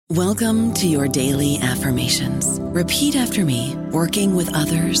Welcome to your daily affirmations. Repeat after me. Working with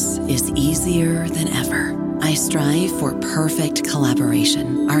others is easier than ever. I strive for perfect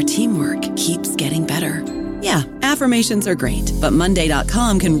collaboration. Our teamwork keeps getting better. Yeah, affirmations are great, but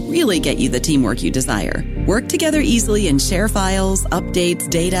Monday.com can really get you the teamwork you desire. Work together easily and share files, updates,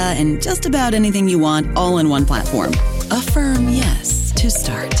 data, and just about anything you want all in one platform. Affirm yes to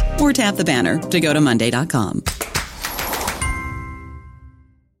start, or tap the banner to go to Monday.com.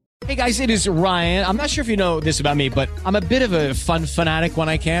 Hey guys, it is Ryan. I'm not sure if you know this about me, but I'm a bit of a fun fanatic when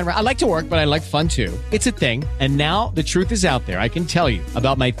I can. I like to work, but I like fun too. It's a thing. And now the truth is out there. I can tell you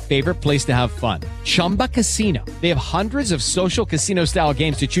about my favorite place to have fun. Chumba Casino. They have hundreds of social casino style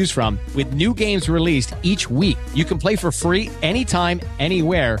games to choose from with new games released each week. You can play for free anytime,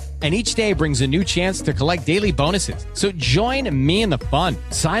 anywhere. And each day brings a new chance to collect daily bonuses. So join me in the fun.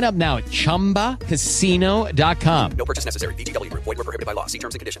 Sign up now at ChumbaCasino.com. No purchase necessary. VGW Group. Void where prohibited by law. See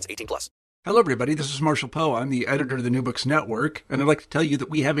terms and conditions. 18+. Hello, everybody. This is Marshall Poe. I'm the editor of the New Books Network, and I'd like to tell you that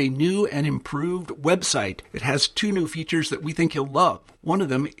we have a new and improved website. It has two new features that we think you'll love. One of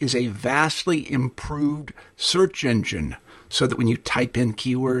them is a vastly improved search engine, so that when you type in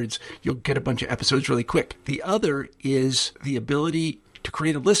keywords, you'll get a bunch of episodes really quick. The other is the ability to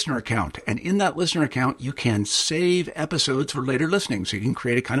create a listener account. And in that listener account, you can save episodes for later listening. So you can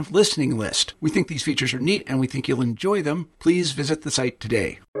create a kind of listening list. We think these features are neat and we think you'll enjoy them. Please visit the site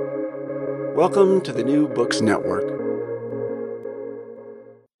today. Welcome to the New Books Network.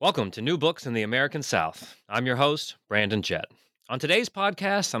 Welcome to New Books in the American South. I'm your host, Brandon Jett. On today's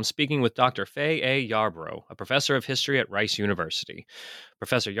podcast, I'm speaking with Dr. Faye A. Yarbrough, a professor of history at Rice University.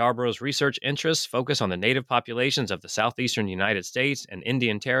 Professor Yarbrough's research interests focus on the native populations of the southeastern United States and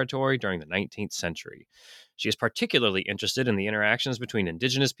Indian Territory during the 19th century. She is particularly interested in the interactions between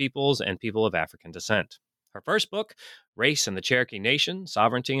indigenous peoples and people of African descent. Her first book, Race and the Cherokee Nation,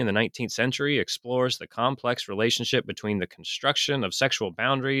 Sovereignty in the 19th Century, explores the complex relationship between the construction of sexual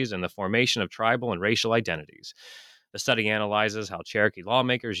boundaries and the formation of tribal and racial identities. The study analyzes how Cherokee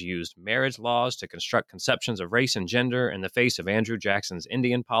lawmakers used marriage laws to construct conceptions of race and gender in the face of Andrew Jackson's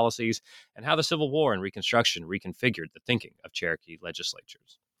Indian policies, and how the Civil War and Reconstruction reconfigured the thinking of Cherokee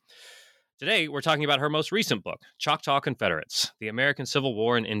legislatures. Today, we're talking about her most recent book, Choctaw Confederates, The American Civil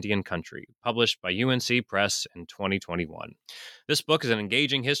War in Indian Country, published by UNC Press in 2021. This book is an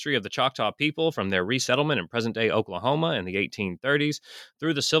engaging history of the Choctaw people from their resettlement in present-day Oklahoma in the 1830s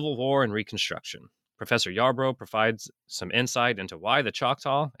through the Civil War and Reconstruction. Professor Yarbrough provides some insight into why the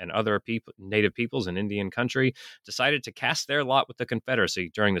Choctaw and other native peoples in Indian country decided to cast their lot with the Confederacy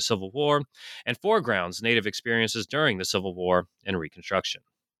during the Civil War, and foregrounds native experiences during the Civil War and Reconstruction.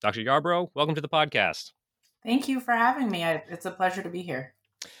 Dr. Yarbrough, welcome to the podcast. Thank you for having me. It's a pleasure to be here.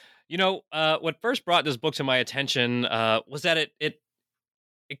 You know, what first brought this book to my attention was that it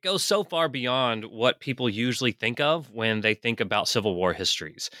goes so far beyond what people usually think of when they think about Civil War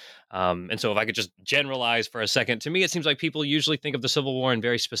histories. And so if I could just generalize for a second, to me, it seems like people usually think of the Civil War in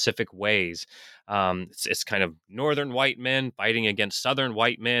very specific ways. It's kind of northern white men fighting against southern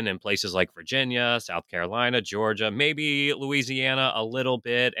white men in places like Virginia, South Carolina, Georgia, maybe Louisiana a little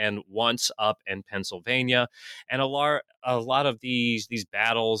bit, and once up in Pennsylvania. And a lot of these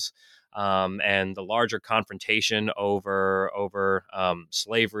battles and the larger confrontation over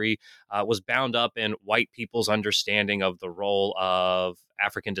slavery was bound up in white people's understanding of the role of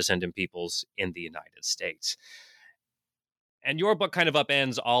African descendant peoples in the United States. And your book kind of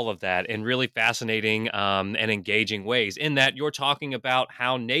upends all of that in really fascinating and engaging ways, in that you're talking about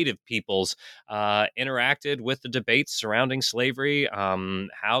how Native peoples interacted with the debates surrounding slavery,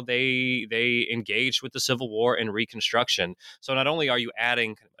 how they engaged with the Civil War and Reconstruction. So not only are you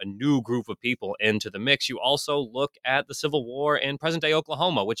adding a new group of people into the mix, you also look at the Civil War in present-day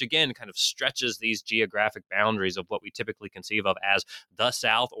Oklahoma, which again kind of stretches these geographic boundaries of what we typically conceive of as the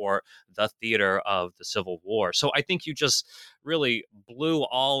South or the theater of the Civil War. So I think you just really blew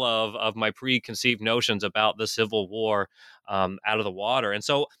all of my preconceived notions about the Civil War out of the water. And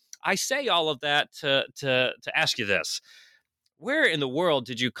so I say all of that to ask you this. Where in the world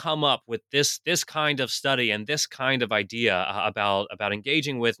did you come up with this kind of study and this kind of idea about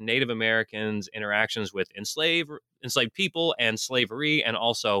engaging with Native Americans' interactions with enslaved people and slavery, and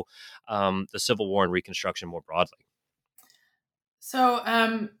also the Civil War and Reconstruction more broadly? So,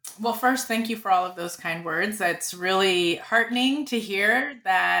 well, first, thank you for all of those kind words. It's really heartening to hear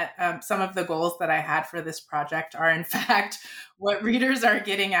that some of the goals that I had for this project are, in fact, what readers are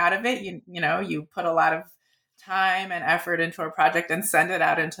getting out of it. You put a lot of time and effort into a project and send it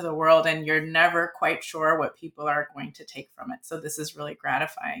out into the world, and you're never quite sure what people are going to take from it. So this is really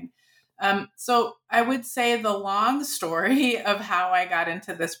gratifying. So I would say the long story of how I got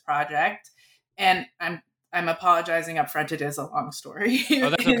into this project, and I'm apologizing up front. It is a long story. Oh,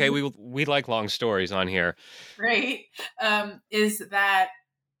 that's okay. We like long stories on here. Right. Is that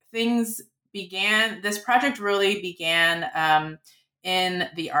this project really began in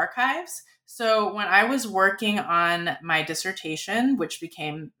the archives. So when I was working on my dissertation, which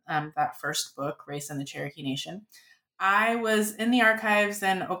became that first book, Race in the Cherokee Nation, I was in the archives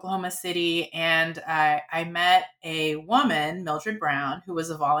in Oklahoma City, and I met a woman, Mildred Brown, who was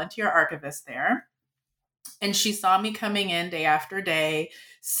a volunteer archivist there. And she saw me coming in day after day,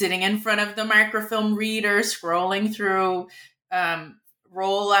 sitting in front of the microfilm reader, scrolling through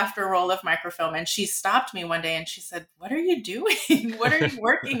roll after roll of microfilm. And she stopped me one day and she said, "What are you doing? What are you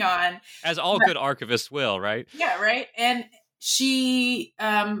working on?" As all good archivists will, right? Yeah, right. And she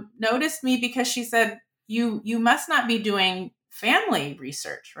noticed me because she said, you must not be doing family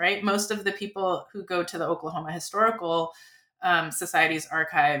research, right? Most of the people who go to the Oklahoma Historical Society's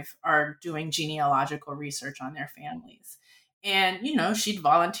archive are doing genealogical research on their families. And, she'd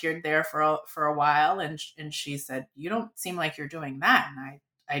volunteered there for a while, and she said, "You don't seem like you're doing that." And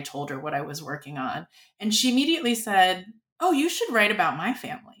I told her what I was working on. And she immediately said, "Oh, you should write about my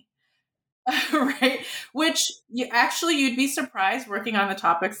family." Right. Which you'd be surprised, working on the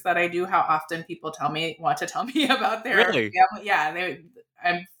topics that I do, how often people want to tell me about their Really? family. Yeah.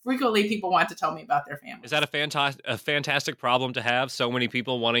 Frequently people want to tell me about their family. Is that a fantastic problem to have? So many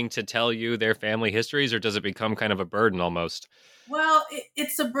people wanting to tell you their family histories, or does it become kind of a burden almost? Well,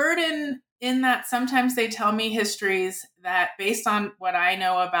 it's a burden in that sometimes they tell me histories that, based on what I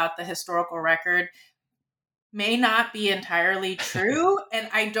know about the historical record, may not be entirely true. And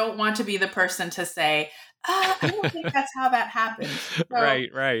I don't want to be the person to say, I don't think that's how that happened. So,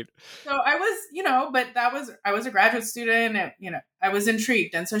 Right. So I was, but I was a graduate student, and, I was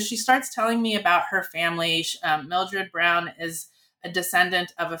intrigued. And so she starts telling me about her family. Mildred Brown is a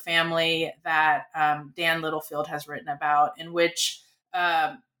descendant of a family that Dan Littlefield has written about, in which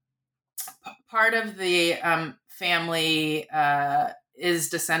part of the family is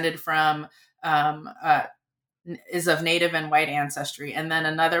descended from is of Native and white ancestry. And then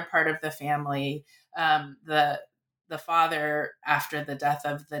another part of the family, the father, after the death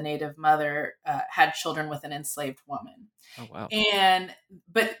of the Native mother, had children with an enslaved woman. Oh, wow. And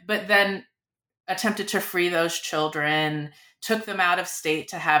but then attempted to free those children, took them out of state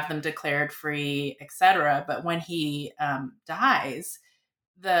to have them declared free, etc. But when he dies,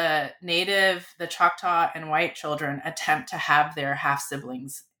 the Choctaw and white children attempt to have their half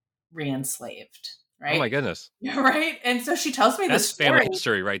siblings re-enslaved. Right? Oh my goodness! Right, and so she tells me that's this story. Family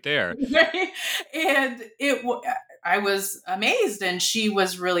history right there. Right? And I was amazed, and she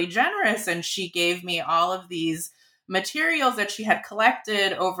was really generous, and she gave me all of these materials that she had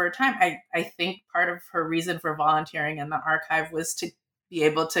collected over time. I think part of her reason for volunteering in the archive was to be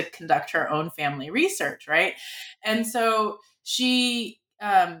able to conduct her own family research, right? And so she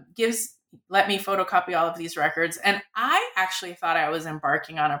let me photocopy all of these records. And I actually thought I was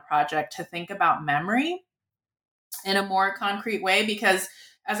embarking on a project to think about memory in a more concrete way, because,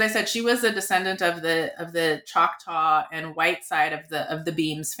 as I said, she was a descendant of the Choctaw and white side of the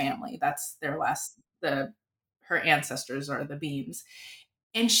Beams family. That's her ancestors are the Beams.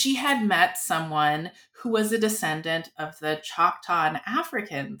 And she had met someone who was a descendant of the Choctaw and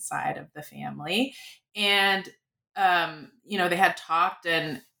African side of the family. And, they had talked,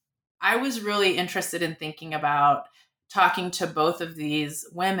 and I was really interested in thinking about talking to both of these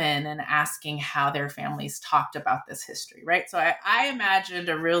women and asking how their families talked about this history, right? So I imagined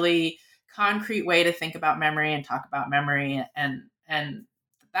a really concrete way to think about memory and talk about memory, and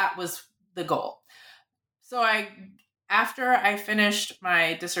that was the goal. So after I finished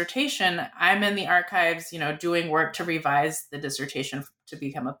my dissertation, I'm in the archives, doing work to revise the dissertation to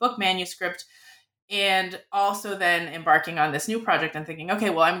become a book manuscript. And also then embarking on this new project and thinking, okay,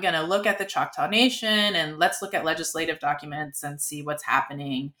 well, I'm going to look at the Choctaw Nation, and let's look at legislative documents and see what's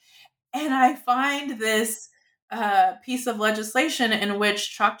happening. And I find this piece of legislation in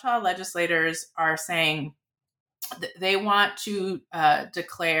which Choctaw legislators are saying they want to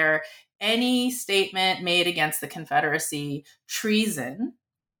declare any statement made against the Confederacy treason,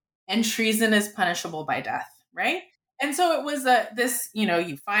 and treason is punishable by death, right? And so it was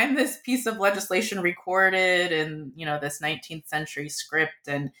you find this piece of legislation recorded in, this 19th century script,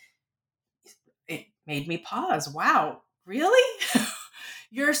 and it made me pause. Wow, really?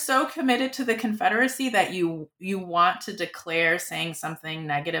 You're so committed to the Confederacy that you want to declare saying something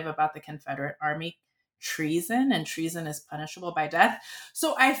negative about the Confederate Army treason, and treason is punishable by death.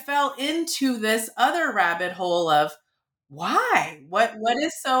 So I fell into this other rabbit hole of, why? What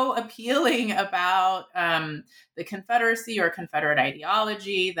is so appealing about the Confederacy or Confederate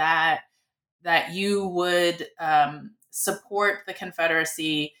ideology that you would support the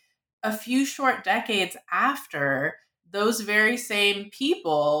Confederacy a few short decades after those very same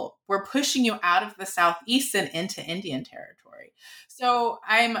people were pushing you out of the Southeast and into Indian territory. So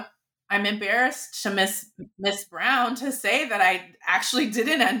I'm embarrassed to Miss Brown to say that I actually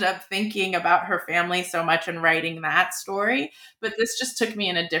didn't end up thinking about her family so much and writing that story, but this just took me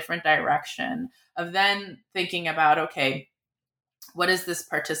in a different direction of then thinking about, okay, what does this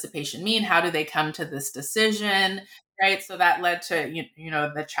participation mean? How do they come to this decision? Right. So that led to,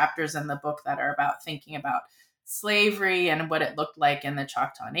 the chapters in the book that are about thinking about slavery and what it looked like in the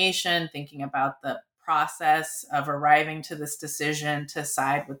Choctaw Nation, thinking about the process of arriving to this decision to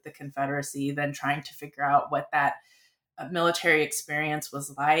side with the Confederacy, then trying to figure out what that military experience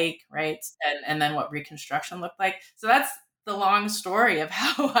was like, right? And then what Reconstruction looked like. So that's the long story of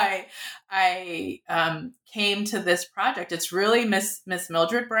how I came to this project. It's really Miss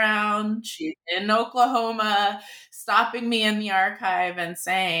Mildred Brown. She's in Oklahoma, stopping me in the archive and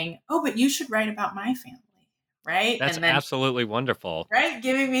saying, "Oh, but you should write about my family." Right. That's and then absolutely wonderful. right,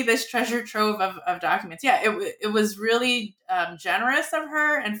 giving me this treasure trove of documents. Yeah, it was really generous of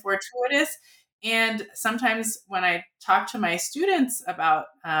her and fortuitous. And sometimes when I talk to my students about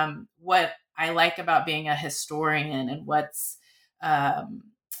what I like about being a historian and what's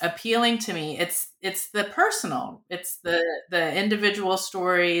appealing to me, it's the personal, it's the individual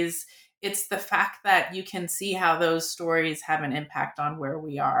stories, it's the fact that you can see how those stories have an impact on where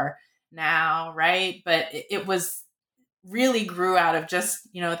we are now, right? But it was really grew out of just,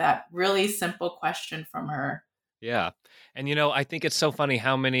 that really simple question from her. Yeah. And, I think it's so funny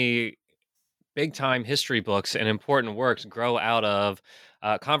how many big time history books and important works grow out of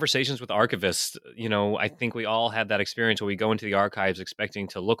conversations with archivists. I think we all had that experience where we go into the archives expecting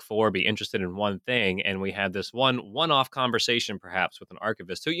to look for, be interested in one thing. And we had this one off conversation, perhaps with an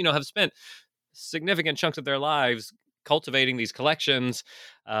archivist who, have spent significant chunks of their lives cultivating these collections,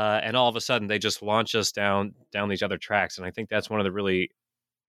 and all of a sudden they just launch us down these other tracks. And I think that's one of the really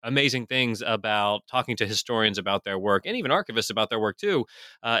amazing things about talking to historians about their work, and even archivists about their work too,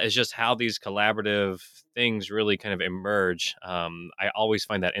 is just how these collaborative things really kind of emerge. I always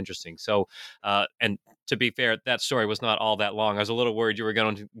find that interesting. So, and to be fair, that story was not all that long. I was a little worried you were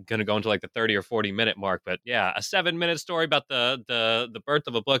going to go into like the 30 or 40 minute mark, but yeah, a 7-minute story about the birth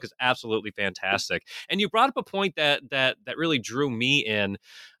of a book is absolutely fantastic. And you brought up a point that really drew me in.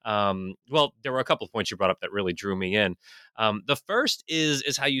 Well, there were a couple of points you brought up that really drew me in. The first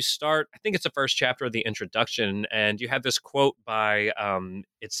is how you start. I think it's the first chapter of the introduction, and you have this quote by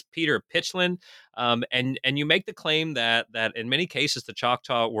it's Peter Pitchlynn, and you make the claim that in many cases the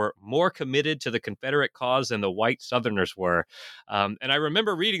Choctaw were more committed to the Confederate cause than the white Southerners were. And I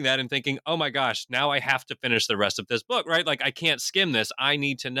remember reading that and thinking, oh my gosh, now I have to finish the rest of this book, right? Like I can't skim this. I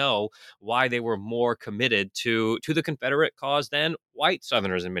need to know why they were more committed to the Confederate cause than white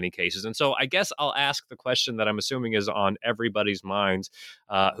Southerners in many cases. And so I guess I'll ask the question that I'm assuming is on everybody's minds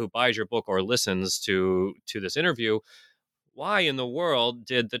who buys your book or listens to this interview. Why in the world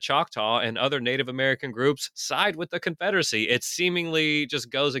did the Choctaw and other Native American groups side with the Confederacy? It seemingly just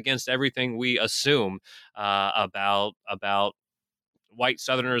goes against everything we assume about white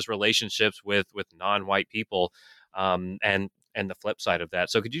Southerners' relationships with non-white people, and the flip side of that.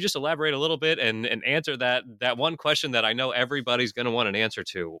 So could you just elaborate a little bit and answer that one question that I know everybody's going to want an answer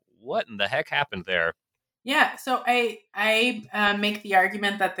to? What in the heck happened there? Yeah, so I make the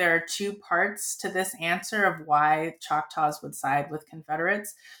argument that there are two parts to this answer of why Choctaws would side with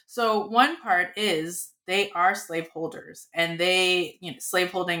Confederates. So one part is they are slaveholders, and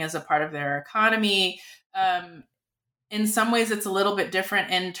slaveholding is a part of their economy. In some ways, it's a little bit different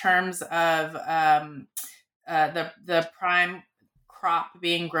in terms of the prime crop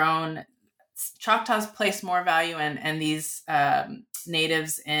being grown. Choctaws place more value in these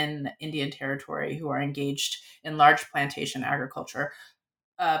natives in Indian Territory who are engaged in large plantation agriculture,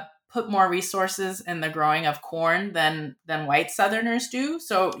 put more resources in the growing of corn than white Southerners do.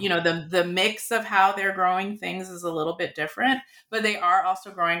 So, the mix of how they're growing things is a little bit different, but they are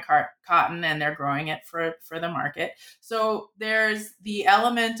also growing cotton, and they're growing it for the market. So there's the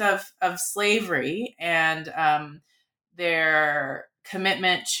element of slavery and their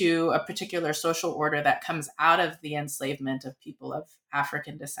commitment to a particular social order that comes out of the enslavement of people of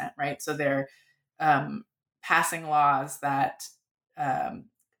African descent, right? So they're passing laws that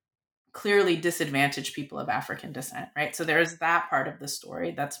clearly disadvantage people of African descent, right? So there's that part of the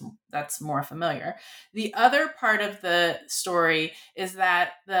story that's more familiar. The other part of the story is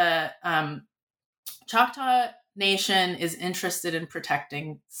that the Choctaw nation is interested in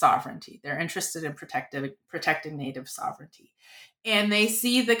protecting sovereignty. They're interested in protecting Native sovereignty, and they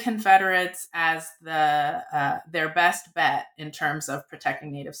see the Confederates as their best bet in terms of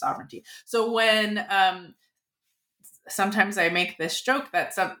protecting Native sovereignty. So when sometimes I make this joke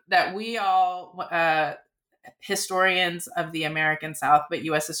that we all historians of the American South, but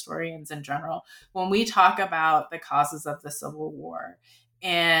U.S. historians in general, when we talk about the causes of the Civil War,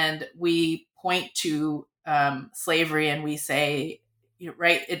 and we point to slavery, and we say,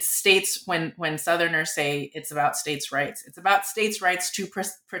 right, it's states, when Southerners say it's about states' rights, it's about states' rights to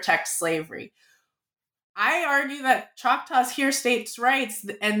protect slavery. I argue that Choctaws hear states' rights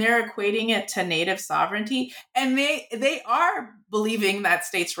and they're equating it to Native sovereignty, and they are believing that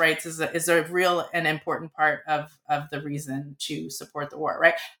states' rights is a real and important part of the reason to support the war,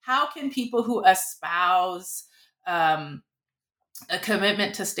 right? How can people who espouse a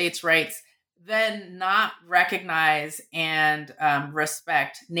commitment to states' rights then not recognize and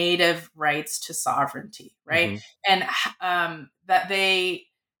respect Native rights to sovereignty, right? Mm-hmm. And that they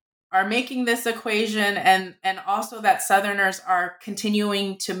are making this equation, and also that Southerners are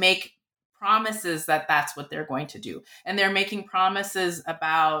continuing to make promises that that's what they're going to do. And they're making promises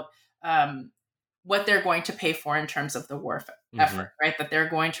about what they're going to pay for in terms of the war effort, right? That they're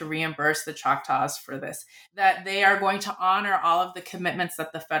going to reimburse the Choctaws for this, that they are going to honor all of the commitments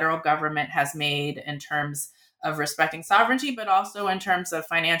that the federal government has made in terms of respecting sovereignty, but also in terms of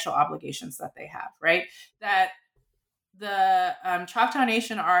financial obligations that they have, right? That the Choctaw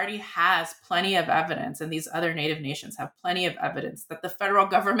Nation already has plenty of evidence, and these other Native nations have plenty of evidence that the federal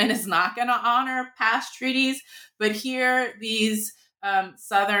government is not going to honor past treaties. But here, these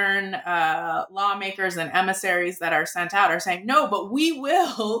Southern lawmakers and emissaries that are sent out are saying, no, but we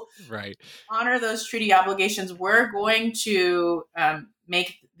will honor those treaty obligations. We're going to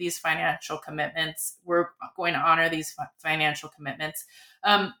make these financial commitments. We're going to honor these financial commitments.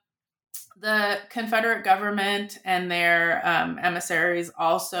 The Confederate government and their emissaries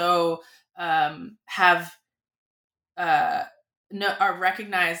also are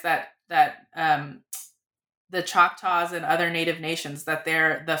recognized that the Choctaws and other Native nations, that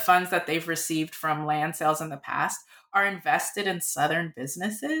the funds that they've received from land sales in the past are invested in Southern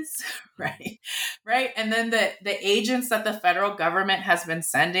businesses, right? And then the agents that the federal government has been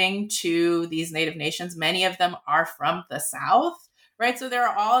sending to these Native nations, many of them are from the South, right? So there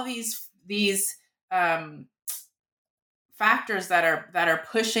are all these factors that are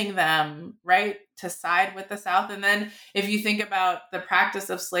pushing them, right, to side with the South. And then if you think about the practice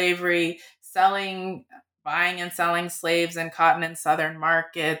of slavery, buying and selling slaves and cotton in Southern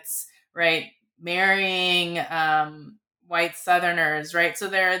markets, right, marrying white Southerners, right? So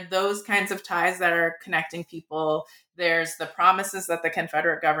there are those kinds of ties that are connecting people. There's the promises that the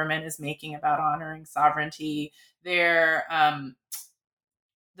Confederate government is making about honoring sovereignty.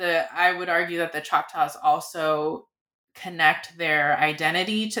 I would argue that the Choctaws also connect their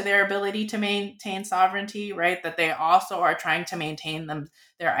identity to their ability to maintain sovereignty, right? That they also are trying to maintain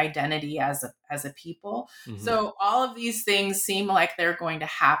their identity as a people. Mm-hmm. So all of these things seem like they're going to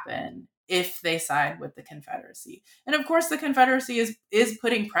happen if they side with the Confederacy. And of course, the Confederacy is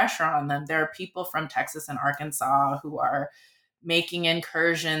putting pressure on them. There are people from Texas and Arkansas who are making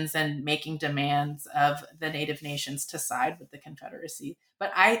incursions and making demands of the Native nations to side with the Confederacy.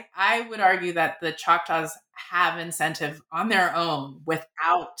 But I would argue that the Choctaws have incentive on their own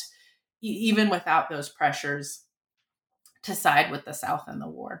even without those pressures to side with the South in the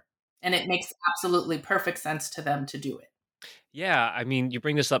war. And it makes absolutely perfect sense to them to do it. Yeah, I mean, you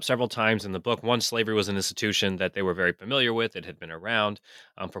bring this up several times in the book. One, slavery was an institution that they were very familiar with. It had been around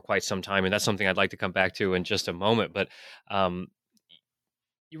for quite some time, and that's something I'd like to come back to in just a moment. But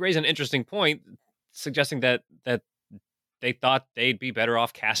you raise an interesting point, suggesting that they thought they'd be better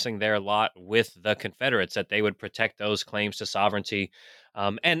off casting their lot with the Confederates, that they would protect those claims to sovereignty.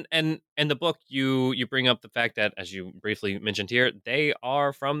 And in the book, you bring up the fact that, as you briefly mentioned here, they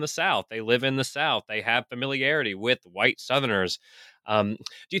are from the South. They live in the South. They have familiarity with white Southerners. Do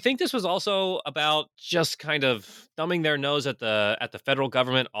you think this was also about just kind of thumbing their nose at the federal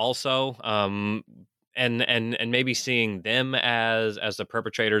government also? And maybe seeing them as the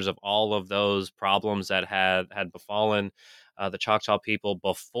perpetrators of all of those problems that had befallen the Choctaw people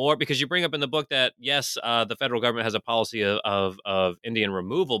before? Because you bring up in the book that, yes, the federal government has a policy of Indian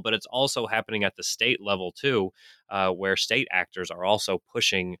removal, but it's also happening at the state level too, where state actors are also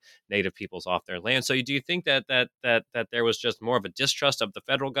pushing Native peoples off their land. So do you think that there was just more of a distrust of the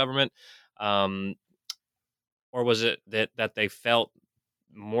federal government, or was it that they felt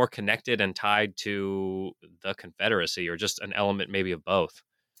more connected and tied to the Confederacy, or just an element maybe of both?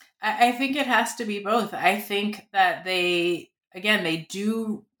 I think it has to be both. I think that they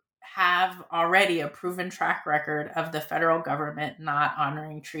do have already a proven track record of the federal government not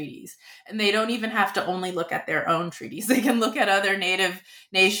honoring treaties. And they don't even have to only look at their own treaties. They can look at other native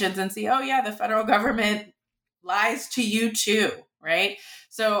nations and see, oh, yeah, the federal government lies to you too, right?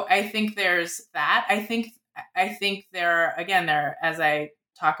 So I think there's that. I think there, as I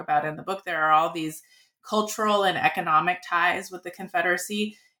talk about in the book, there are all these cultural and economic ties with the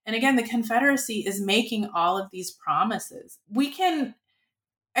Confederacy. And again, the Confederacy is making all of these promises.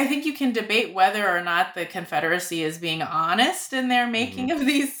 I think you can debate whether or not the Confederacy is being honest in their making of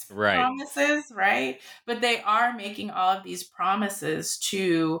these Right. promises, right? But they are making all of these promises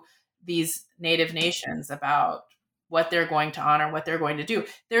to these Native nations about what they're going to honor, what they're going to do.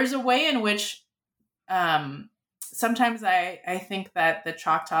 There's a way in which sometimes I think that the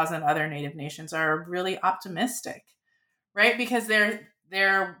Choctaws and other Native nations are really optimistic, right? Because they're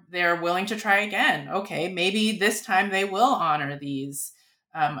willing to try again. Okay, maybe this time they will honor these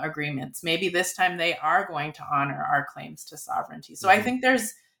agreements. Maybe this time they are going to honor our claims to sovereignty. So I think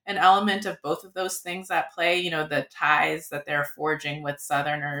there's an element of both of those things at play. You know, the ties that they're forging with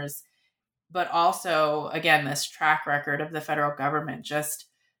Southerners, but also again this track record of the federal government just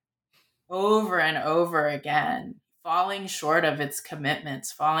over and over again falling short of its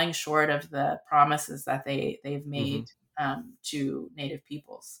commitments, falling short of the promises that they've made to Native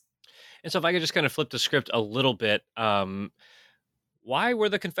peoples. And so if I could just kind of flip the script a little bit, why were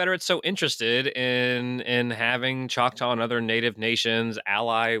the Confederates so interested in having Choctaw and other Native nations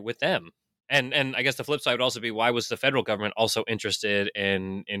ally with them? And I guess the flip side would also be, why was the federal government also interested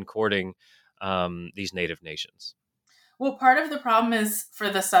in courting these Native nations? Well, part of the problem is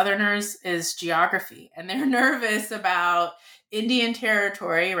for the Southerners is geography, and they're nervous about Indian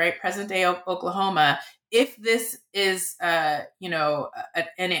Territory, right? Present day Oklahoma. If this is, a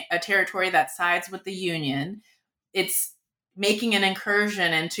territory that sides with the Union, it's making an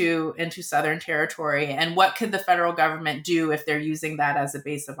incursion into Southern territory. And what could the federal government do if they're using that as a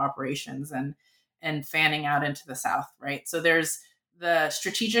base of operations and fanning out into the South, right? So there's the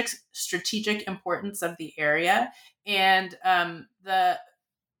strategic importance of the area, and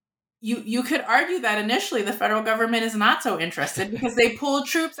you could argue that initially the federal government is not so interested because they pulled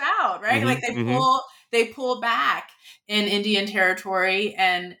troops out, right? Like they pull back in Indian Territory,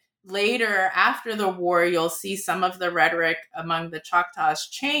 and later after the war, you'll see some of the rhetoric among the Choctaws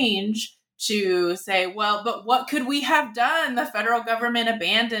change to say, well, but what could we have done? The federal government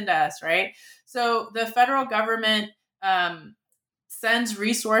abandoned us, right? So the federal government sends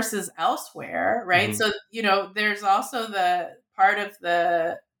resources elsewhere, right? So, there's also the part of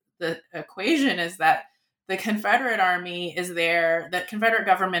the equation is that the Confederate Army is there, the Confederate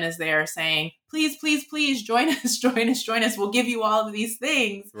government is there saying, please, please, please join us, join us, join us. We'll give you all of these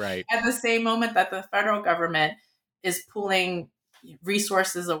things. Right. At the same moment that the federal government is pulling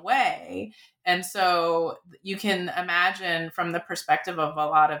resources away. And so you can imagine from the perspective of a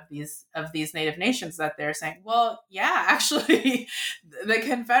lot of these Native nations that they're saying, well, yeah, actually, the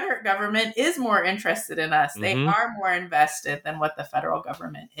Confederate government is more interested in us. They are more invested than what the federal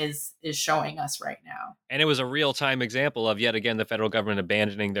government is showing us right now. And it was a real-time example of, yet again, the federal government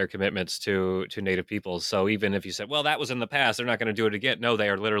abandoning their commitments to Native peoples. So even if you said, well, that was in the past, they're not going to do it again. No, they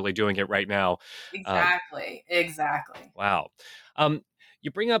are literally doing it right now. Exactly. Wow. You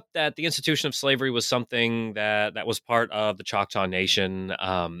bring up that the institution of slavery was something that was part of the Choctaw Nation.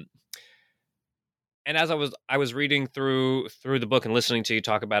 And as I was reading through the book and listening to you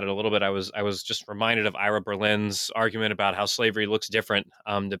talk about it a little bit, I was just reminded of Ira Berlin's argument about how slavery looks different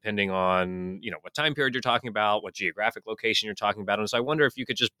depending on what time period you're talking about, what geographic location you're talking about. And so I wonder if you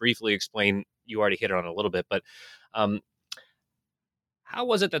could just briefly explain. You already hit it on a little bit, but how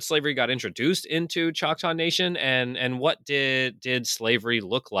was it that slavery got introduced into Choctaw Nation, and what did slavery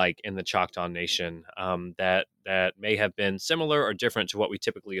look like in the Choctaw Nation that may have been similar or different to what we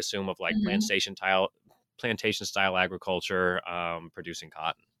typically assume of like plantation style agriculture producing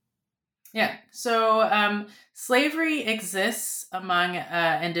cotton? Yeah. So slavery exists among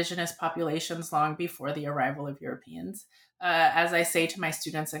indigenous populations long before the arrival of Europeans. As I say to my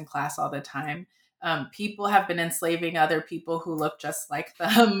students in class all the time, people have been enslaving other people who look just like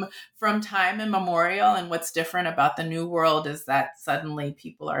them from time immemorial. And what's different about the New World is that suddenly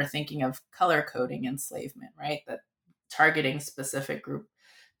people are thinking of color coding enslavement, right? That targeting specific group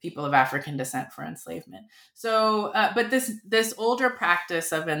people of African descent for enslavement. So, but this older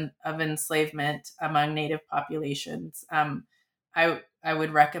practice of enslavement among Native populations, I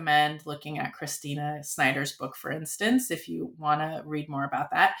would recommend looking at Christina Snyder's book, for instance, if you want to read more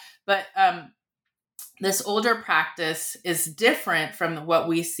about that. But this older practice is different from what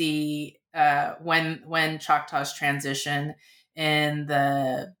we see when Choctaws transition in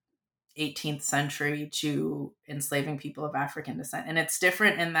the 18th century to enslaving people of African descent. And it's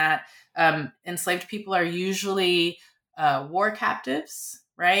different in that enslaved people are usually war captives,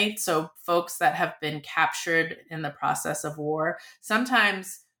 right? So folks that have been captured in the process of war,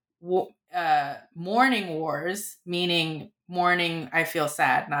 sometimes mourning wars, meaning mourning, I feel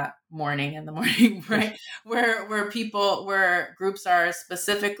sad, not mourning in the morning, right? Where groups are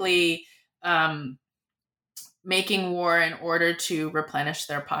specifically making war in order to replenish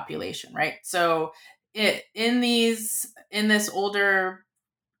their population, right? So in this older,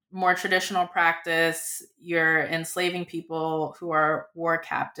 more traditional practice, you're enslaving people who are war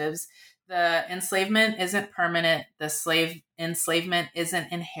captives. The enslavement isn't permanent. The enslavement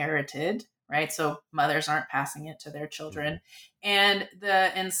isn't inherited, right? So mothers aren't passing it to their children. And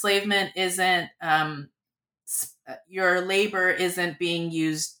the enslavement isn't your labor isn't being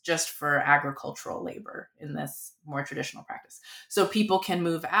used just for agricultural labor in this more traditional practice. So people can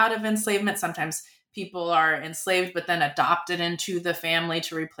move out of enslavement. Sometimes people are enslaved, but then adopted into the family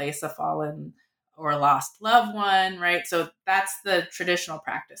to replace a fallen or lost loved one, right? So that's the traditional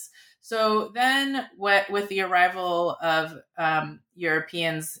practice. So then with the arrival of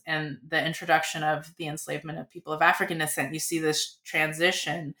Europeans and the introduction of the enslavement of people of African descent, you see this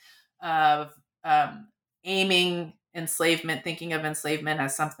transition of aiming enslavement, thinking of enslavement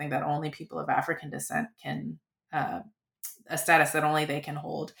as something that only people of African descent can, a status that only they can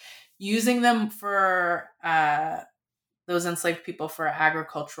hold, using them for those enslaved people for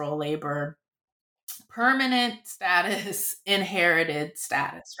agricultural labor, permanent status, inherited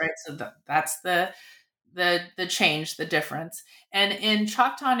status, right? So that's the change, the difference. And in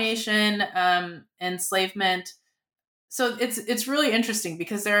Choctaw Nation, enslavement. So it's really interesting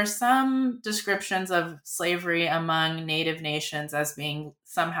because there are some descriptions of slavery among Native nations as being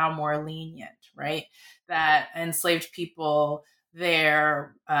somehow more lenient, right? That enslaved people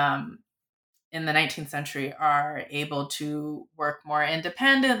there in the 19th century are able to work more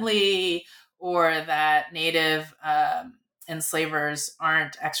independently, or that Native enslavers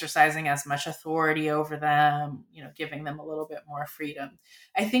aren't exercising as much authority over them, giving them a little bit more freedom.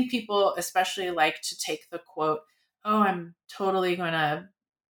 I think people especially like to take the quote, oh, I'm totally going to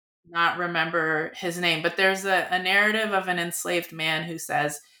not remember his name, but there's a narrative of an enslaved man who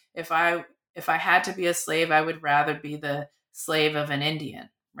says, if I had to be a slave, I would rather be the slave of an Indian,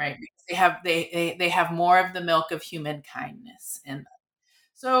 right? Because they have more of the milk of human kindness in them.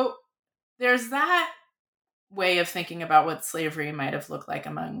 So there's that way of thinking about what slavery might have looked like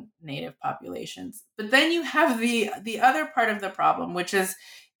among Native populations. But then you have the other part of the problem, which is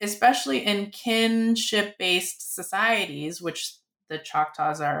especially in kinship-based societies, which the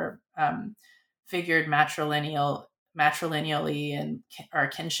Choctaws are figured matrilineally and are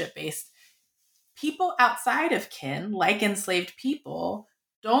kinship-based. People outside of kin, like enslaved people,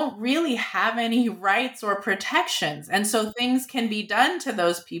 don't really have any rights or protections. And so things can be done to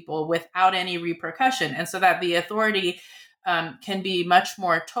those people without any repercussion. And so that the authority can be much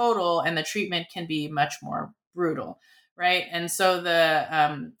more total and the treatment can be much more brutal, right? And so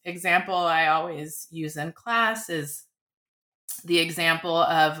the example I always use in class is the example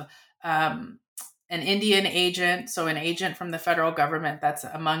of an Indian agent, so an agent from the federal government that's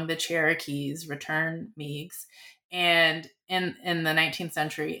among the Cherokees, return Meigs, and in the 19th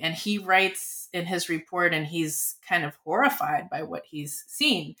century. And he writes in his report, and he's kind of horrified by what he's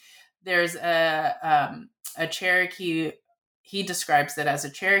seen. There's a Cherokee, he describes it as a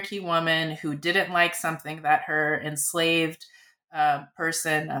Cherokee woman who didn't like something that her enslaved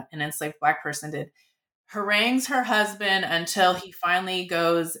person, an enslaved Black person did, harangues her husband until he finally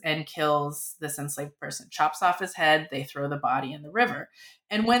goes and kills this enslaved person, chops off his head, they throw the body in the river.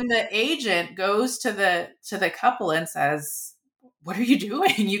 And when the agent goes to the couple and says, what are you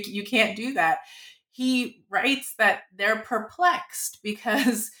doing? You can't do that. He writes that they're perplexed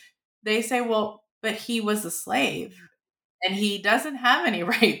because they say, well, but he was a slave and he doesn't have any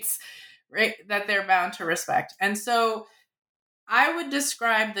rights, right, that they're bound to respect. And so I would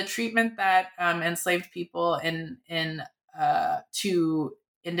describe the treatment that enslaved people to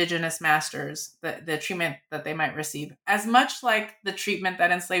indigenous masters, the treatment that they might receive, as much like the treatment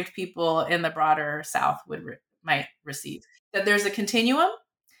that enslaved people in the broader South might receive. That there's a continuum.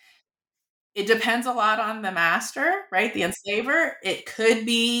 It depends a lot on the master, right? The enslaver. It could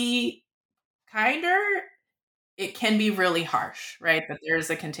be kinder. It can be really harsh, right? But there's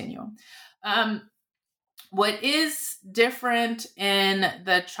a continuum. What is different in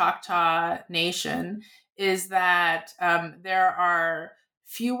the Choctaw Nation is that there are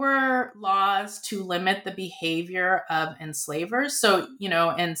fewer laws to limit the behavior of enslavers. So,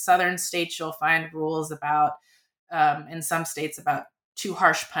 in southern states, you'll find rules about, in some states, about too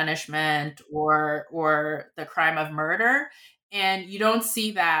harsh punishment or the crime of murder. And you don't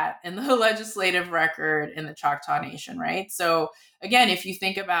see that in the legislative record in the Choctaw Nation, right? So again, if you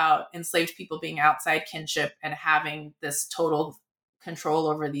think about enslaved people being outside kinship and having this total control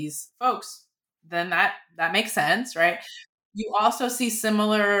over these folks, then that makes sense, right? You also see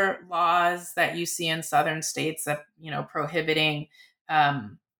similar laws that you see in southern states that, prohibiting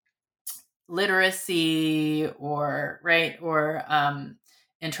um, literacy or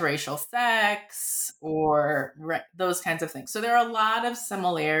interracial sex or those kinds of things. So there are a lot of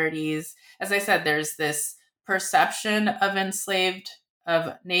similarities. As I said, there's this perception of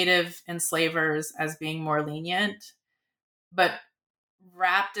native enslavers as being more lenient, but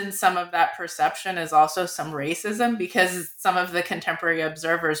wrapped in some of that perception is also some racism, because some of the contemporary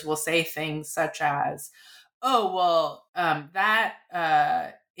observers will say things such as, oh, well,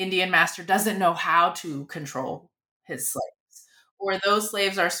 that Indian master doesn't know how to control his slaves, or those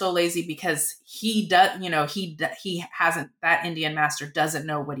slaves are so lazy because he hasn't, that Indian master doesn't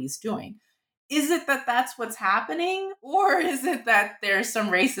know what he's doing. Is it that that's what's happening, or is it that there's some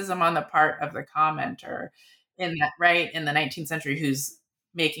racism on the part of the commenter in that, right, in the 19th century, who's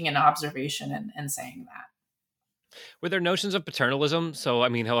making an observation and saying that? Were there notions of paternalism? So, I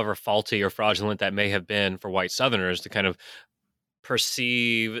mean, however faulty or fraudulent that may have been for white Southerners to kind of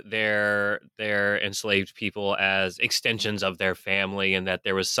perceive their enslaved people as extensions of their family, and that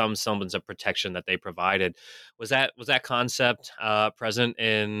there was some semblance of protection that they provided. Was that concept present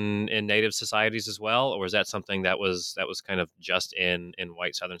in Native societies as well, or was that something that was kind of just in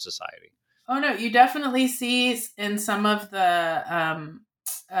white Southern society? Oh no, you definitely see in some of the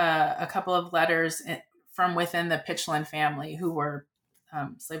a couple of letters from within the Pitchland family, who were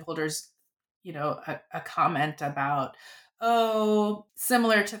slaveholders, a comment about, oh,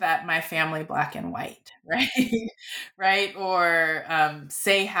 similar to that, my family black and white, right? Right? Or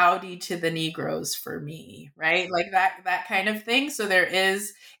say howdy to the Negroes for me, right? Like that kind of thing. So there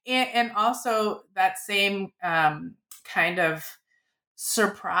is, and also that same kind of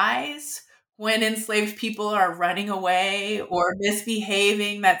surprise when enslaved people are running away or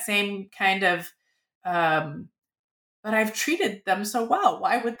misbehaving, that same kind of, but I've treated them so well,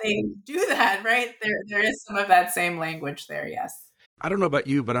 why would they do that, right? There is some of that same language there, yes. I don't know about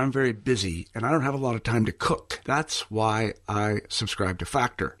you, but I'm very busy and I don't have a lot of time to cook. That's why I subscribe to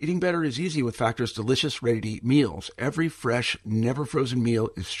Factor. Eating better is easy with Factor's delicious, ready-to-eat meals. Every fresh, never frozen meal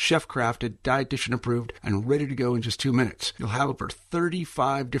is chef-crafted, dietitian approved, and ready to go in just 2 minutes. You'll have over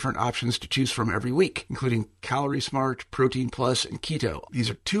 35 different options to choose from every week, including Calorie Smart, Protein Plus, and Keto. These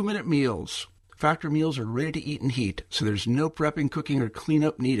are 2-minute meals. Factor meals are ready to eat and heat, so there's no prepping, cooking, or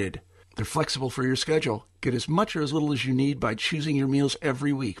cleanup needed. They're flexible for your schedule. Get as much or as little as you need by choosing your meals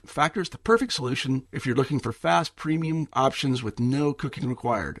every week. Factor's the perfect solution if you're looking for fast, premium options with no cooking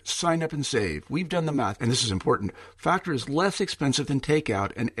required. Sign up and save. We've done the math, and this is important. Factor is less expensive than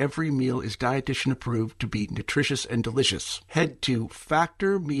takeout, and every meal is dietitian approved to be nutritious and delicious. Head to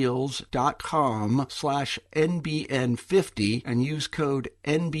factormeals.com/NBN50 and use code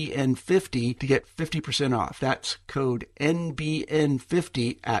NBN50 to get 50% off. That's code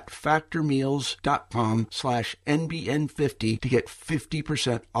NBN50 at factormeals.com/NBN50 to get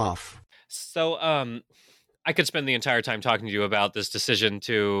 50% off. So, I could spend the entire time talking to you about this decision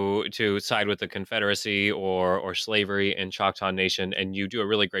to side with the Confederacy or slavery in Choctaw Nation, and you do a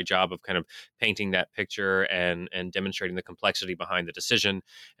really great job of kind of painting that picture and demonstrating the complexity behind the decision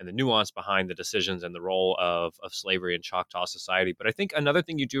and the nuance behind the decisions and the role of slavery in Choctaw society. But I think another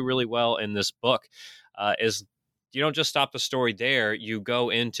thing you do really well in this book is you don't just stop the story there. You go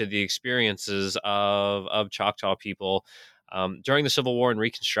into the experiences of Choctaw people during the Civil War and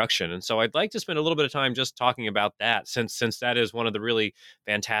Reconstruction. And so I'd like to spend a little bit of time just talking about that, since that is one of the really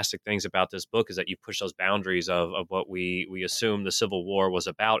fantastic things about this book, is that you push those boundaries of what we assume the Civil War was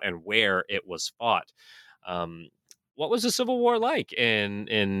about and where it was fought. What was the Civil War like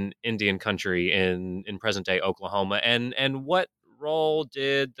in Indian country in present day Oklahoma, and what role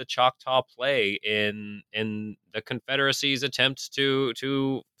did the Choctaw play in the Confederacy's attempts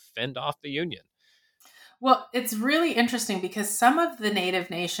to fend off the Union? Well, it's really interesting because some of the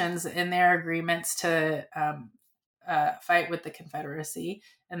Native nations, in their agreements to fight with the Confederacy,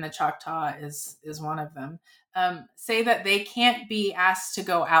 and the Choctaw is one of them, say that they can't be asked to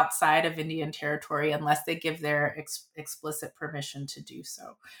go outside of Indian territory unless they give their explicit permission to do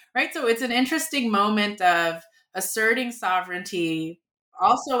so. Right? So it's an interesting moment of asserting sovereignty,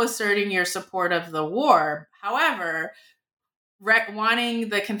 also asserting your support of the war. However, wanting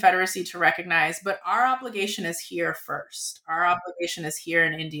the Confederacy to recognize, but our obligation is here first. Our obligation is here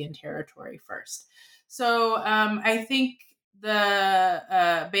in Indian Territory first. So I think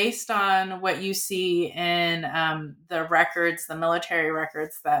based on what you see in the records, the military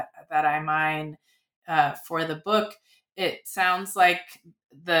records that I mine for the book, it sounds like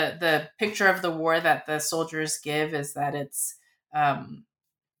the picture of the war that the soldiers give is that it's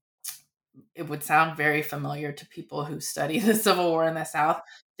it would sound very familiar to people who study the Civil War in the South.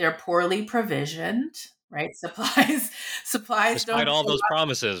 They're poorly provisioned, right? Supplies Despite don't all show those up,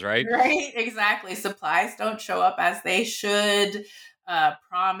 promises, right? right? Exactly. Supplies don't show up as they should.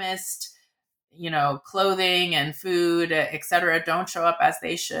 Promised, clothing and food, etc., don't show up as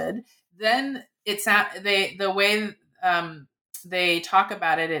they should. Then the way they talk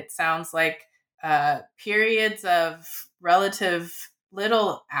about it, it sounds like periods of relative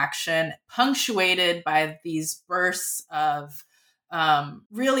little action punctuated by these bursts of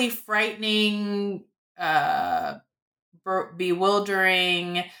really frightening,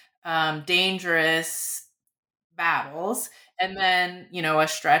 bewildering, dangerous battles, and then a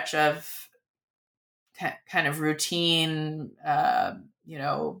stretch of kind of routine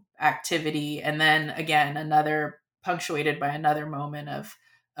activity, and then again another punctuated by another moment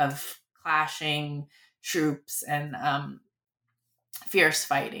of clashing troops and fierce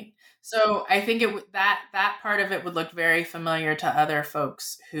fighting. So I think that part of it would look very familiar to other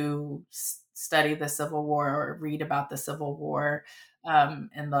folks who study the Civil War or read about the Civil War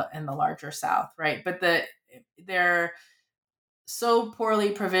in the larger South, right? But they're so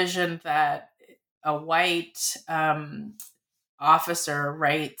poorly provisioned that a white officer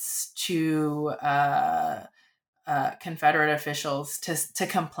writes to Confederate officials to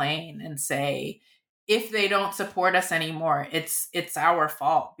complain and say, if they don't support us anymore, it's our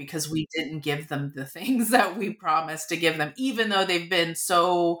fault because we didn't give them the things that we promised to give them, even though they've been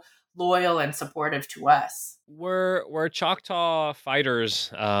so loyal and supportive to us. Were Choctaw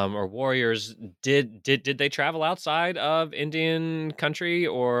fighters or warriors, did they travel outside of Indian country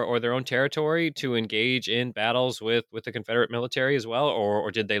or their own territory to engage in battles with the Confederate military as well,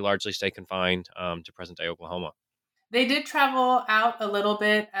 or did they largely stay confined to present day Oklahoma? They did travel out a little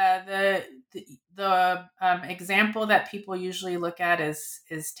bit. The example that people usually look at is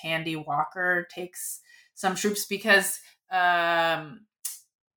Tandy Walker takes some troops because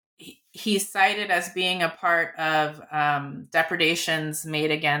he's cited as being a part of depredations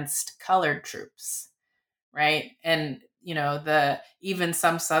made against colored troops, right? And even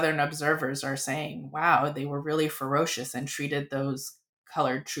some Southern observers are saying, "Wow, they were really ferocious and treated those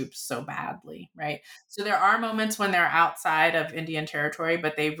colored troops so badly," right? So there are moments when they're outside of Indian Territory,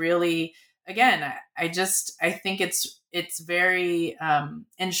 but they really, again, I think it's very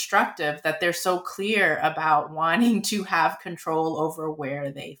instructive that they're so clear about wanting to have control over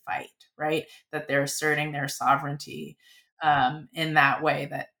where they fight, right? That they're asserting their sovereignty in that way,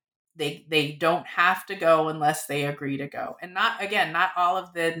 that they don't have to go unless they agree to go. And not all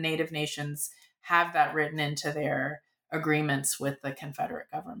of the Native nations have that written into their agreements with the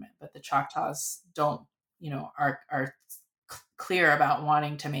Confederate government, but the Choctaws don't, are clear about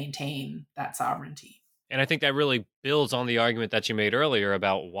wanting to maintain that sovereignty. And I think that really builds on the argument that you made earlier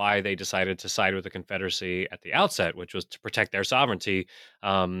about why they decided to side with the Confederacy at the outset, which was to protect their sovereignty.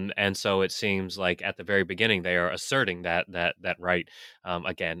 And so it seems like at the very beginning they are asserting that right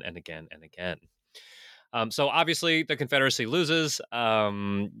again and again and again. So obviously the Confederacy loses.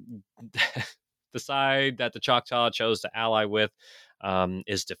 The side that the Choctaw chose to ally with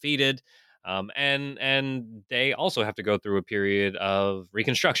is defeated. And they also have to go through a period of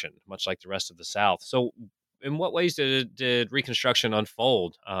Reconstruction, much like the rest of the South. So in what ways did Reconstruction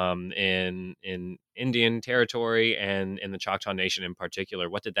unfold in Indian Territory and in the Choctaw Nation in particular?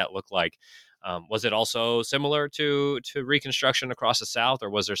 What did that look like? Was it also similar to Reconstruction across the South, or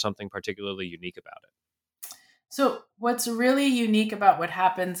was there something particularly unique about it? So what's really unique about what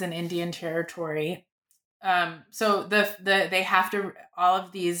happens in Indian Territory, so they have to, all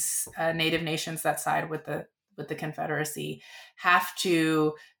of these Native nations that side with the Confederacy have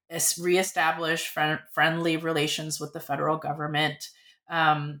to reestablish friendly relations with the federal government.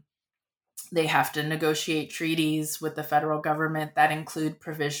 They have to negotiate treaties with the federal government that include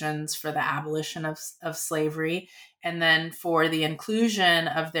provisions for the abolition of slavery, and then for the inclusion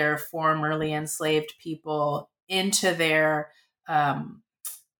of their formerly enslaved people into their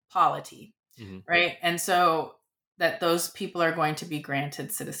polity, right? And so that those people are going to be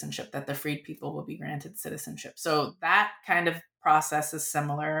granted citizenship, that the freed people will be granted citizenship. So that kind of process is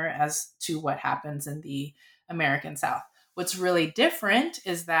similar as to what happens in the American South. What's really different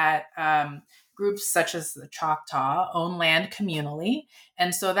is that groups such as the Choctaw own land communally.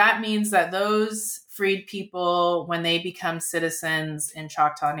 And so that means that those freed people, when they become citizens in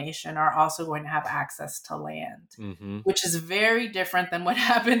Choctaw Nation, are also going to have access to land, which is very different than what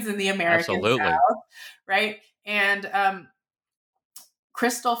happens in the American South, right? And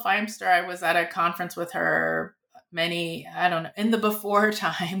Crystal Feimster, I was at a conference with her in the before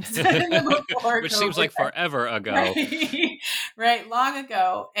times. Which seems like forever ago. Right, long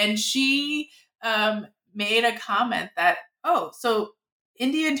ago. And she made a comment that, so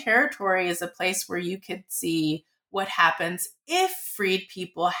Indian Territory is a place where you could see what happens if freed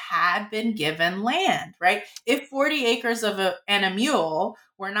people had been given land, right? If 40 acres and a mule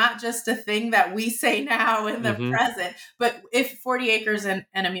were not just a thing that we say now in the present, but if 40 acres and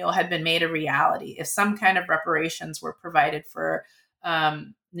a mule had been made a reality, if some kind of reparations were provided for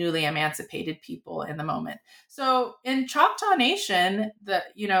newly emancipated people in the moment. So in Choctaw Nation,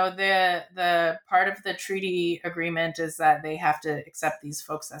 the part of the treaty agreement is that they have to accept these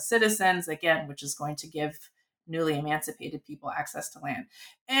folks as citizens, again, which is going to give newly emancipated people access to land.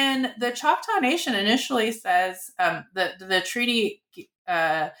 And the Choctaw Nation initially says the treaty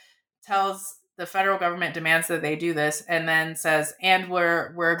tells the federal government, demands that they do this, and then says, and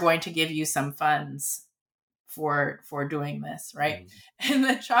we're going to give you some funds for doing this, right? And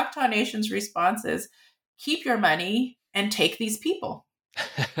the Choctaw Nation's response is, keep your money and take these people.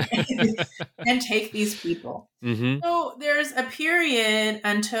 And take these people. So there's a period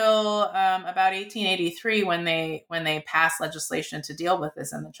until about 1883 when they pass legislation to deal with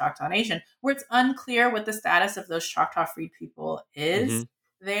this in the Choctaw Nation, where it's unclear what the status of those Choctaw freed people is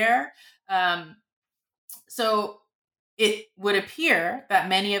there. So it would appear that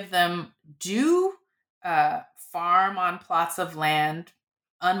many of them do farm on plots of land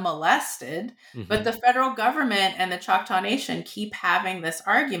unmolested, but the federal government and the Choctaw Nation keep having this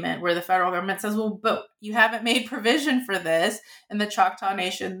argument where the federal government says, well, but you haven't made provision for this. And the Choctaw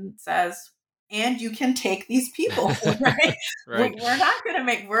Nation says, and you can take these people, right? Right. We're not going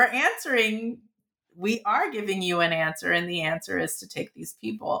to we're answering, we are giving you an answer, and the answer is to take these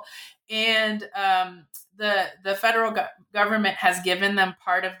people. And the federal government has given them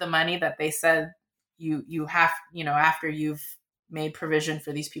part of the money that they said you have, after you've made provision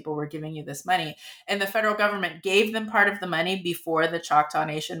for these people, we're giving you this money. And the federal government gave them part of the money before the Choctaw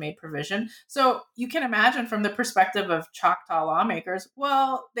Nation made provision. So you can imagine from the perspective of Choctaw lawmakers,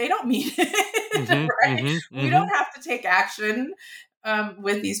 well, they don't mean it, right? We don't have to take action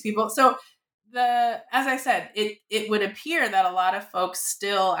with these people. So as I said, it would appear that a lot of folks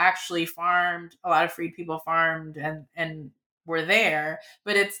still actually farmed, a lot of freed people farmed and were there,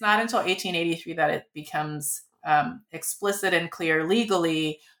 but it's not until 1883 that it becomes explicit and clear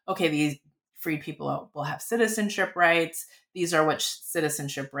legally, okay, these freed people will have citizenship rights. These are what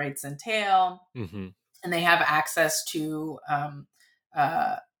citizenship rights entail. And they have access to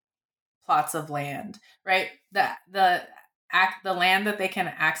plots of land, right? The land that they can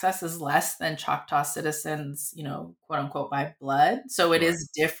access is less than Choctaw citizens, quote unquote, by blood. So it is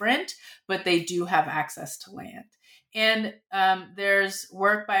different, but they do have access to land. And there's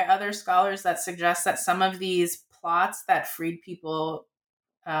work by other scholars that suggests that some of these plots that freed people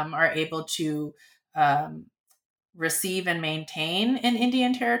are able to receive and maintain in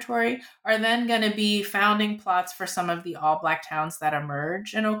Indian Territory are then going to be founding plots for some of the all-Black towns that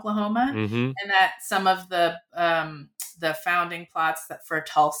emerge in Oklahoma. And that some of the founding plots that for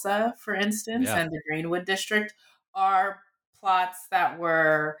Tulsa, for instance, and the Greenwood District are plots that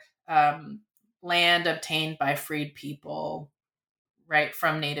were land obtained by freed people, right,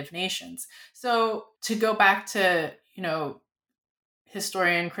 from Native nations. So to go back to,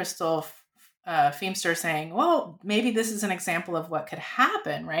 historian Crystal Feimster saying, well, maybe this is an example of what could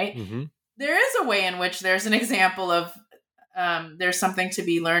happen, right? There is a way in which there's an example of, there's something to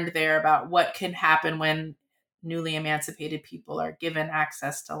be learned there about what can happen when newly emancipated people are given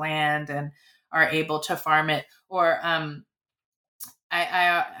access to land and are able to farm it. Or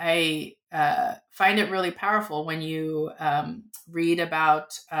I find it really powerful when you read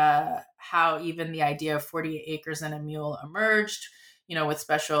about how even the idea of 40 acres and a mule emerged, with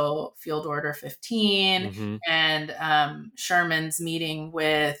Special Field Order 15 and Sherman's meeting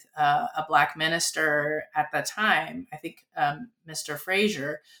with a Black minister at the time, I think Mr.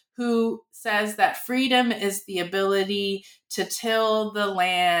 Frazier, who says that freedom is the ability to till the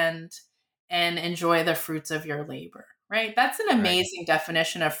land and enjoy the fruits of your labor. Right? That's an amazing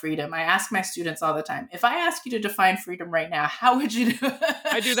definition of freedom. I ask my students all the time, if I ask you to define freedom right now, how would you do it?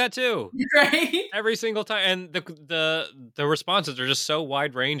 I do that too. Right? Every single time. And the responses are just so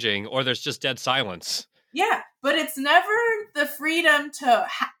wide ranging, or there's just dead silence. Yeah, but it's never the freedom to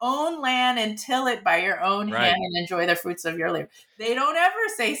own land and till it by your own Right. hand and enjoy the fruits of your labor. They don't ever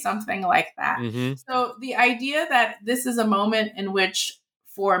say something like that. Mm-hmm. So the idea that this is a moment in which,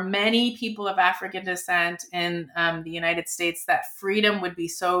 for many people of African descent in the United States, that freedom would be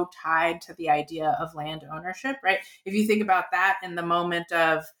so tied to the idea of land ownership, right? If you think about that in the moment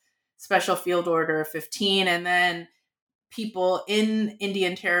of Special Field Order 15, and then people in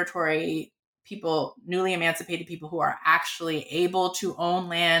Indian Territory, people, newly emancipated people who are actually able to own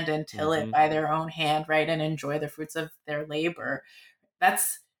land and till it by their own hand, right, and enjoy the fruits of their labor.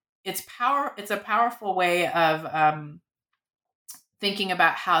 It's a powerful way of thinking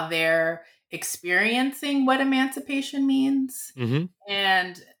about how they're experiencing what emancipation means. Mm-hmm.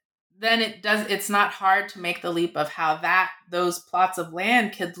 And then it's not hard to make the leap of how those plots of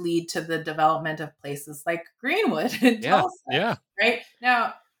land could lead to the development of places like Greenwood and Tulsa. Yeah. Right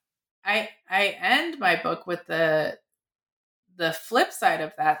now, I end my book with the flip side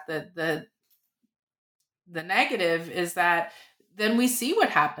of that. The negative is that then we see what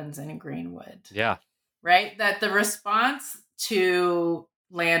happens in Greenwood. Yeah. Right? That the response to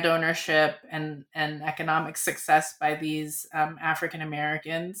land ownership and economic success by these African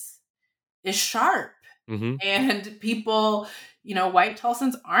Americans is sharp. Mm-hmm. And people, white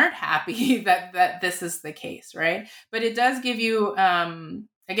Tulsans aren't happy that this is the case, right? But it does give you,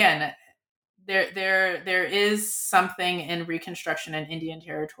 again, there is something in Reconstruction and Indian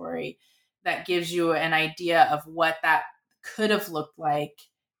Territory that gives you an idea of what that could have looked like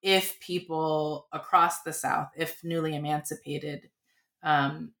if people across the South, if newly emancipated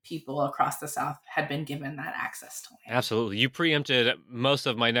people across the South had been given that access to land. Absolutely. You preempted most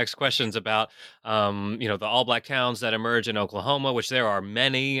of my next questions about, the all black towns that emerge in Oklahoma, which there are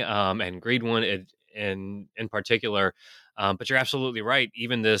many, and Greenwood in particular. But you're absolutely right.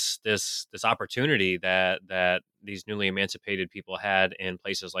 Even this opportunity that these newly emancipated people had in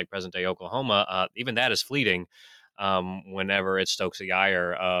places like present day Oklahoma, even that is fleeting. Whenever it stokes the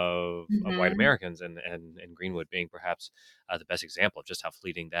ire of white Americans, and Greenwood being perhaps the best example of just how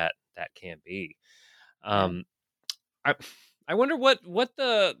fleeting that can be. I wonder what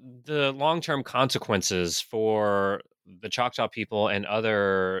the long-term consequences for the Choctaw people and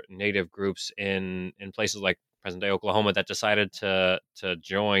other native groups in places like present day Oklahoma that decided to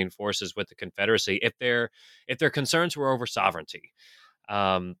join forces with the Confederacy, if their concerns were over sovereignty.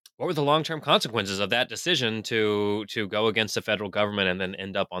 What were the long-term consequences of that decision to go against the federal government and then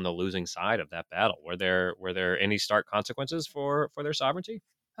end up on the losing side of that battle? Were there any stark consequences for their sovereignty?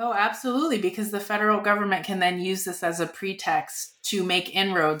 Oh, absolutely, because the federal government can then use this as a pretext to make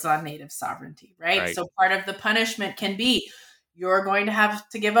inroads on Native sovereignty, right? So part of the punishment can be you're going to have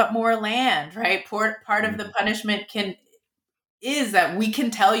to give up more land, right? Part of the punishment is that we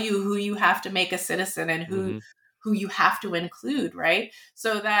can tell you who you have to make a citizen and who you have to include, right?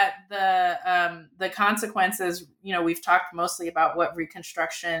 So that the consequences, we've talked mostly about what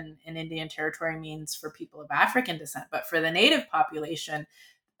Reconstruction in Indian Territory means for people of African descent, but for the Native population,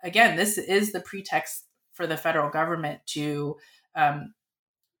 again, this is the pretext for the federal government to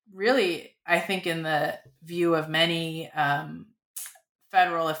really, I think, in the view of many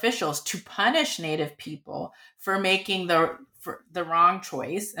federal officials, to punish Native people for making the wrong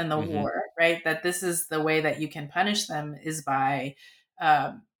choice in the war, right? That this is the way that you can punish them, is by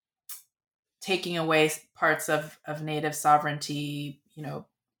taking away parts of Native sovereignty,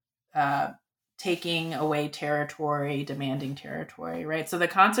 taking away territory, demanding territory, right? So the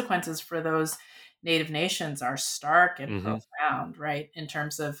consequences for those Native nations are stark and profound, right? In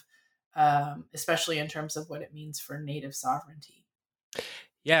terms of, especially in terms of what it means for Native sovereignty.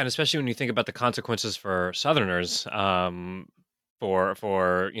 Yeah, and especially when you think about the consequences for Southerners,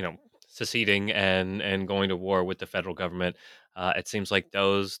 for seceding and going to war with the federal government, it seems like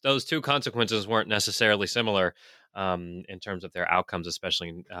those two consequences weren't necessarily similar in terms of their outcomes,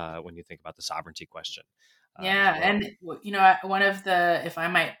 especially when you think about the sovereignty question. Yeah, and one of the, if I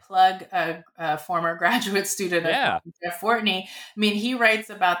might plug a former graduate student of Jeff Fortney, he writes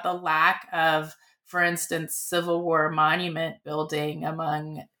about the lack of, for instance, Civil War monument building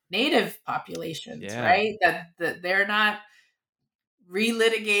among Native populations, right? That they're not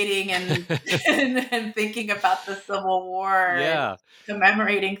relitigating and thinking about the Civil War, and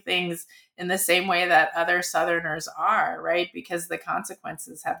commemorating things in the same way that other Southerners are, right? Because the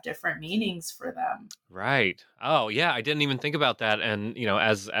consequences have different meanings for them. Right. Oh, yeah. I didn't even think about that. And,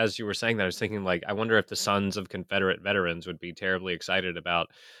 as you were saying that, I was thinking, I wonder if the sons of Confederate veterans would be terribly excited about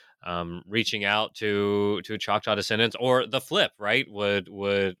reaching out to Choctaw descendants, or the flip, right?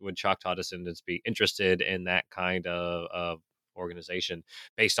 Would Choctaw descendants be interested in that kind of organization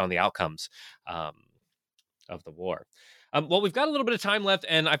based on the outcomes of the war. Well, we've got a little bit of time left,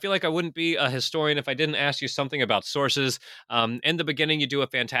 and I feel like I wouldn't be a historian if I didn't ask you something about sources. In the beginning, you do a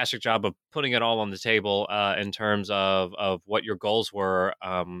fantastic job of putting it all on the table in terms of what your goals were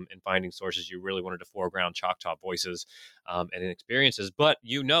in finding sources. You really wanted to foreground Choctaw voices and experiences, but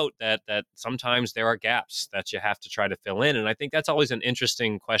you note that sometimes there are gaps that you have to try to fill in, and I think that's always an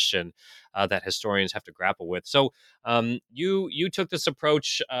interesting question that historians have to grapple with. So you took this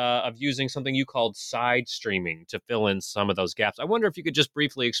approach of using something you called side streaming to fill in some of those gaps. I wonder if you could just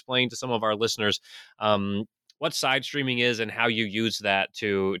briefly explain to some of our listeners what side streaming is and how you use that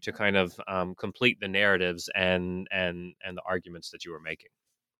to kind of complete the narratives and the arguments that you were making.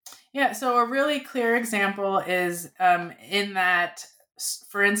 Yeah, so a really clear example is in that,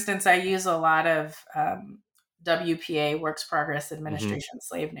 for instance, I use a lot of WPA, Works Progress Administration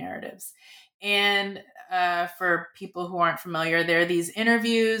slave narratives. And for people who aren't familiar, there are these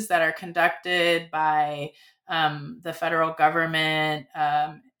interviews that are conducted by the federal government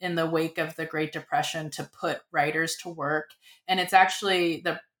in the wake of the Great Depression to put writers to work. And it's actually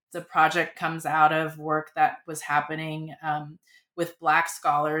the project comes out of work that was happening with Black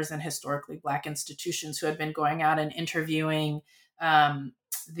scholars and historically Black institutions who had been going out and interviewing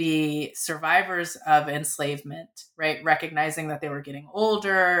the survivors of enslavement, right? Recognizing that they were getting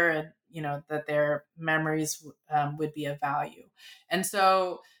older and, that their memories would be of value. And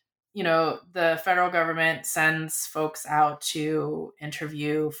so, the federal government sends folks out to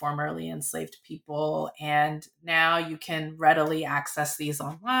interview formerly enslaved people. And now you can readily access these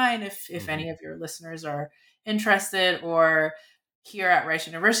online if any of your listeners are interested, or here at Rice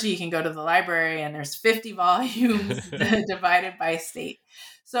University, you can go to the library and there's 50 volumes divided by state.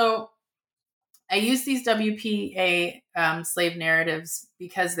 So I use these WPA slave narratives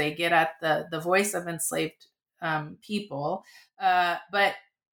because they get at the voice of enslaved people. But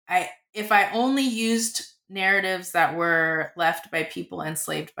if I only used narratives that were left by people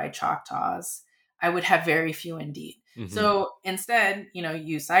enslaved by Choctaws, I would have very few indeed. So instead,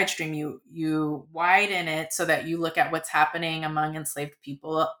 you side stream, you widen it so that you look at what's happening among enslaved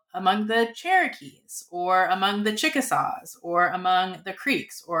people, among the Cherokees or among the Chickasaws or among the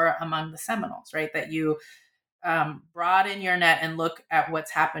Creeks or among the Seminoles, right? That you broaden your net and look at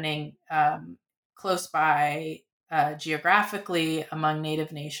what's happening close by geographically among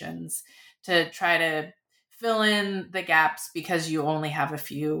Native nations to try to fill in the gaps because you only have a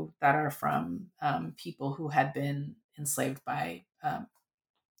few that are from people who had been enslaved by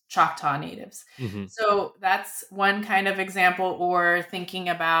Choctaw natives. So that's one kind of example. Or thinking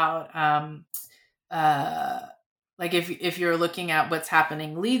about like if you're looking at what's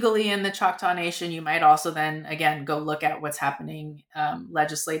happening legally in the Choctaw Nation, you might also then again go look at what's happening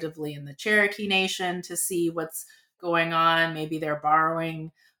legislatively in the Cherokee Nation to see what's going on. Maybe they're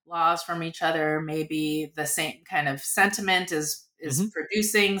borrowing laws from each other. Maybe the same kind of sentiment is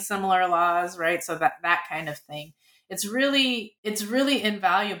producing similar laws, right? So that kind of thing. It's really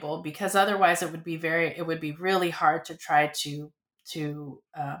invaluable because otherwise it would be really hard to try to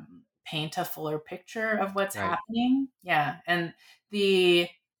paint a fuller picture of what's happening. Yeah. And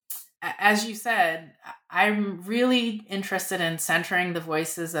as you said, I'm really interested in centering the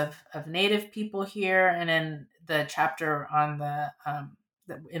voices of Native people here. And in the chapter on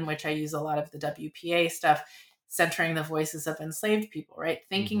in which I use a lot of the WPA stuff, centering the voices of enslaved people, right?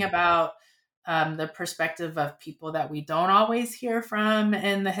 Thinking about the perspective of people that we don't always hear from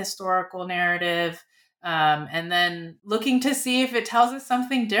in the historical narrative. And then looking to see if it tells us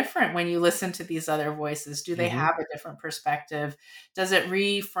something different when you listen to these other voices. Do they have a different perspective? Does it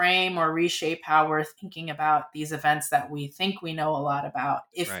reframe or reshape how we're thinking about these events that we think we know a lot about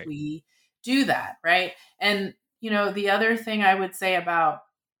if we do that, right? And, the other thing I would say about,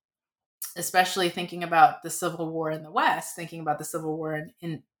 especially thinking about the Civil War in the West, thinking about the Civil War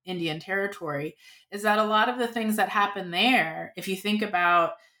in Indian Territory, is that a lot of the things that happen there, if you think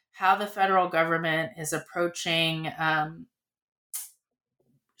about how the federal government is approaching,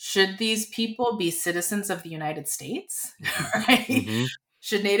 should these people be citizens of the United States, right?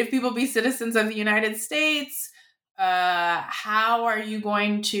 Should Native people be citizens of the United States? How are you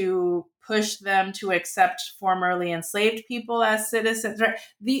going to push them to accept formerly enslaved people as citizens? Right?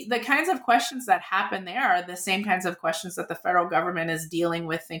 The kinds of questions that happen there are the same kinds of questions that the federal government is dealing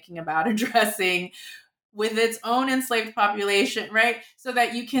with, thinking about addressing with its own enslaved population, right? So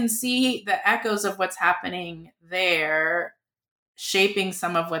that you can see the echoes of what's happening there shaping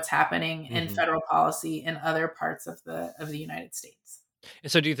some of what's happening in federal policy in other parts of the United States.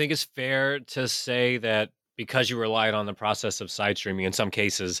 And so do you think it's fair to say that because you relied on the process of side streaming in some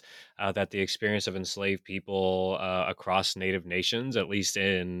cases, that the experience of enslaved people across Native nations, at least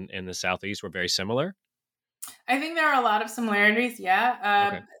in the Southeast, were very similar? I think there are a lot of similarities.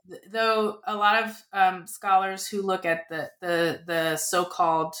 Yeah. Though a lot of scholars who look at the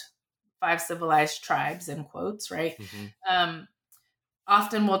so-called 5 civilized tribes, in quotes, right,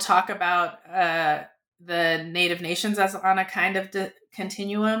 often will talk about the Native nations as on a kind of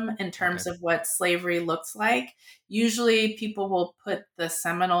continuum in terms of what slavery looks like. Usually people will put the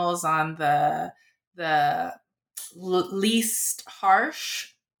Seminoles on the least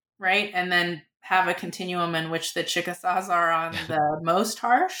harsh, right? And then have a continuum in which the Chickasaws are on the most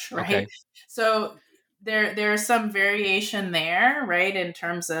harsh, right? Okay. So there's some variation there, right? In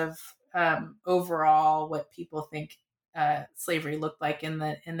terms of overall what people think slavery looked like in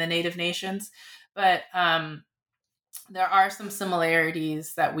the Native nations. But there are some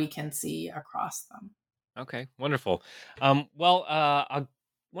similarities that we can see across them. Okay, wonderful. I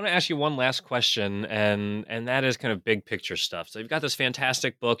want to ask you one last question, and that is kind of big picture stuff. So you've got this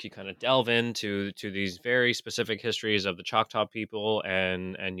fantastic book. You kind of delve into these very specific histories of the Choctaw people,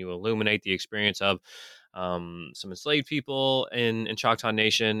 and you illuminate the experience of some enslaved people in Choctaw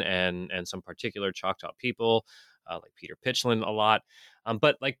Nation and some particular Choctaw people, like Peter Pitchlynn a lot.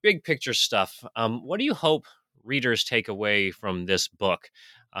 But like big picture stuff, what do you hope readers take away from this book?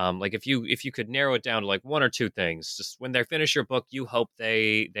 Like if you could narrow it down to like one or two things, just when they finish your book, you hope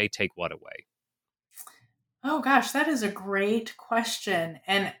they take what away? Oh gosh, that is a great question.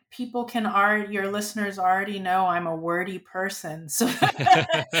 And your listeners already know I'm a wordy person. So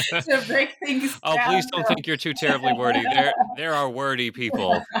to break things down. Please don't think you're too terribly wordy. There are wordy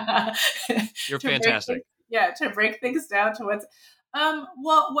people. You're fantastic. To break things down to what's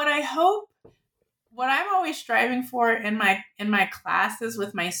what I'm always striving for in my classes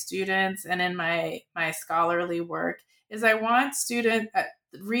with my students and in my scholarly work is I want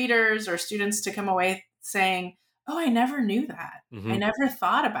readers or students to come away saying, "Oh, I never knew that. I never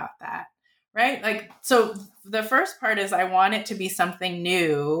thought about that." Right? Like, so the first part is I want it to be something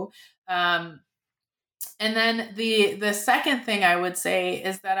new. And then the second thing I would say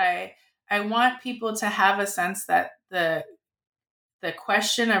is that I want people to have a sense that the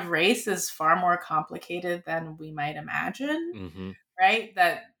question of race is far more complicated than we might imagine, right?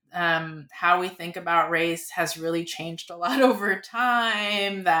 That how we think about race has really changed a lot over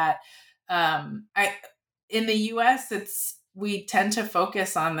time. That in the U.S., we tend to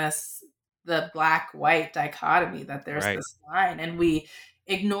focus on the black-white dichotomy, that there's this line, and we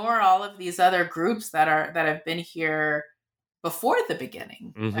ignore all of these other groups that have been here before the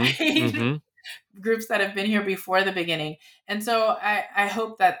beginning, right? Groups that have been here before the beginning. And so I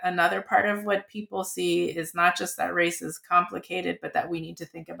hope that another part of what people see is not just that race is complicated, but that we need to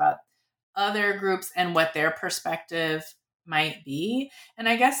think about other groups and what their perspective might be. And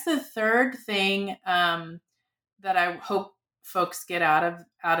I guess the third thing that I hope folks get out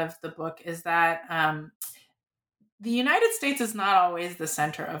of the book is that the United States is not always the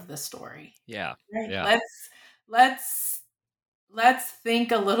center of the story. Yeah. Right? Yeah. Let's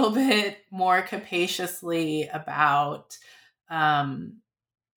think a little bit more capaciously about the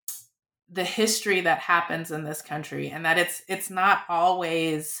history that happens in this country, and that it's not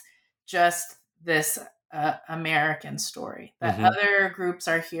always just this American story. That other groups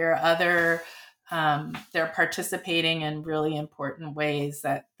are here, they're participating in really important ways.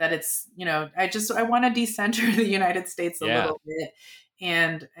 That it's, I want to decenter the United States a little bit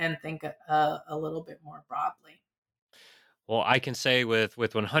and think a little bit more broadly. Well, I can say with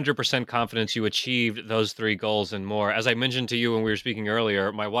 100% confidence you achieved those 3 goals and more. As I mentioned to you when we were speaking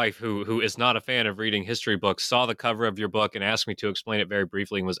earlier, my wife, who is not a fan of reading history books, saw the cover of your book and asked me to explain it very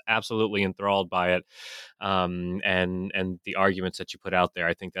briefly and was absolutely enthralled by it. And the arguments that you put out there.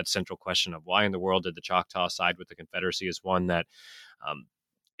 I think that central question of why in the world did the Choctaw side with the Confederacy is one that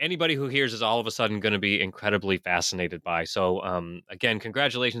anybody who hears is all of a sudden going to be incredibly fascinated by. So again,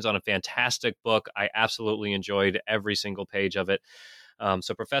 congratulations on a fantastic book. I absolutely enjoyed every single page of it.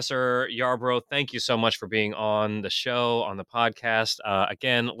 So Professor Yarbrough, thank you so much for being on the show, on the podcast.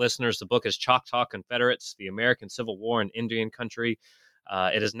 Again, listeners, the book is Choctaw Confederates, The American Civil War in Indian Country.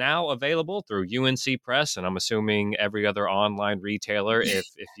 It is now available through UNC Press, and I'm assuming every other online retailer if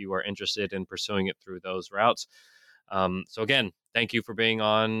you are interested in pursuing it through those routes. So again, thank you for being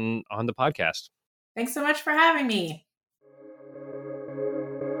on the podcast. Thanks so much for having me.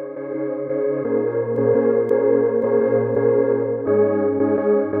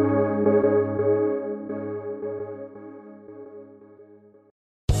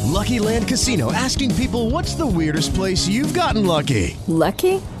 Lucky Land Casino, asking people, what's the weirdest place you've gotten lucky?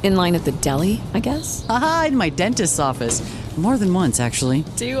 Lucky? In line at the deli, I guess? Aha, in my dentist's office. More than once, actually.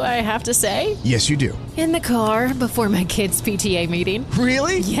 Do I have to say? Yes, you do. In the car before my kids' PTA meeting.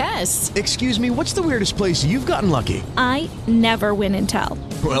 Really? Yes. Excuse me, what's the weirdest place you've gotten lucky? I never win and tell.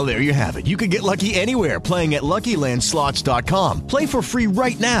 Well, there you have it. You can get lucky anywhere, playing at LuckyLandSlots.com. Play for free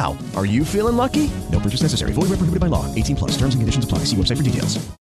right now. Are you feeling lucky? No purchase necessary. Void where prohibited by law. 18+. Terms and conditions apply. See website for details.